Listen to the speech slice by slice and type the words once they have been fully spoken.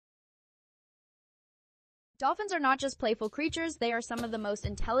Dolphins are not just playful creatures, they are some of the most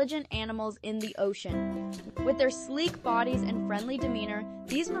intelligent animals in the ocean. With their sleek bodies and friendly demeanor,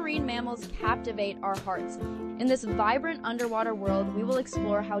 these marine mammals captivate our hearts. In this vibrant underwater world, we will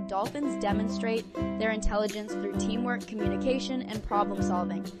explore how dolphins demonstrate their intelligence through teamwork, communication, and problem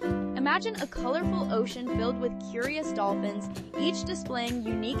solving. Imagine a colorful ocean filled with curious dolphins, each displaying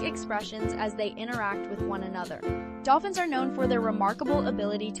unique expressions as they interact with one another. Dolphins are known for their remarkable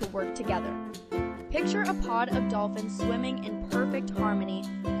ability to work together. Picture a pod of dolphins swimming in perfect harmony,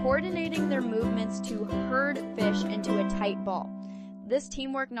 coordinating their movements to herd fish into a tight ball. This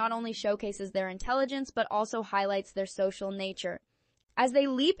teamwork not only showcases their intelligence, but also highlights their social nature. As they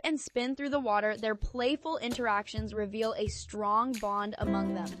leap and spin through the water, their playful interactions reveal a strong bond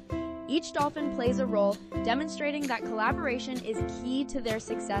among them. Each dolphin plays a role, demonstrating that collaboration is key to their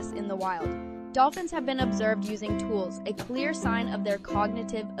success in the wild. Dolphins have been observed using tools, a clear sign of their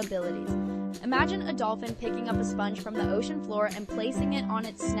cognitive abilities. Imagine a dolphin picking up a sponge from the ocean floor and placing it on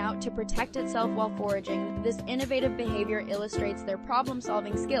its snout to protect itself while foraging. This innovative behavior illustrates their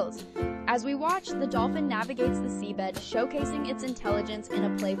problem-solving skills. As we watch, the dolphin navigates the seabed, showcasing its intelligence in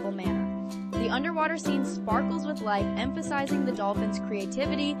a playful manner. The underwater scene sparkles with life, emphasizing the dolphin's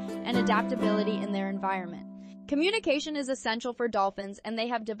creativity and adaptability in their environment. Communication is essential for dolphins, and they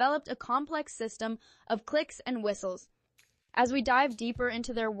have developed a complex system of clicks and whistles. As we dive deeper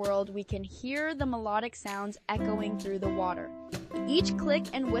into their world, we can hear the melodic sounds echoing through the water. Each click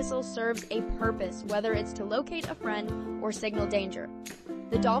and whistle serves a purpose, whether it's to locate a friend or signal danger.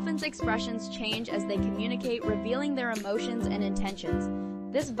 The dolphins' expressions change as they communicate, revealing their emotions and intentions.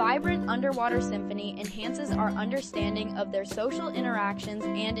 This vibrant underwater symphony enhances our understanding of their social interactions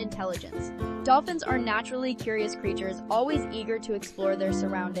and intelligence. Dolphins are naturally curious creatures, always eager to explore their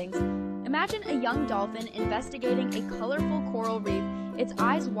surroundings. Imagine a young dolphin investigating a colorful coral reef, its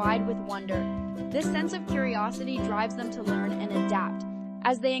eyes wide with wonder. This sense of curiosity drives them to learn and adapt.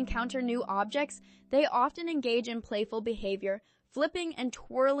 As they encounter new objects, they often engage in playful behavior, flipping and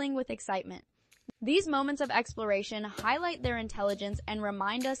twirling with excitement. These moments of exploration highlight their intelligence and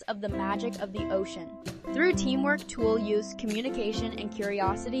remind us of the magic of the ocean. Through teamwork, tool use, communication, and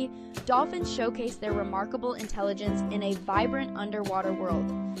curiosity, dolphins showcase their remarkable intelligence in a vibrant underwater world.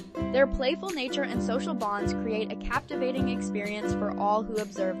 Their playful nature and social bonds create a captivating experience for all who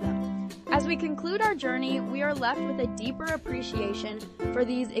observe them. As we conclude our journey, we are left with a deeper appreciation for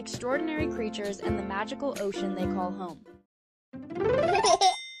these extraordinary creatures and the magical ocean they call home.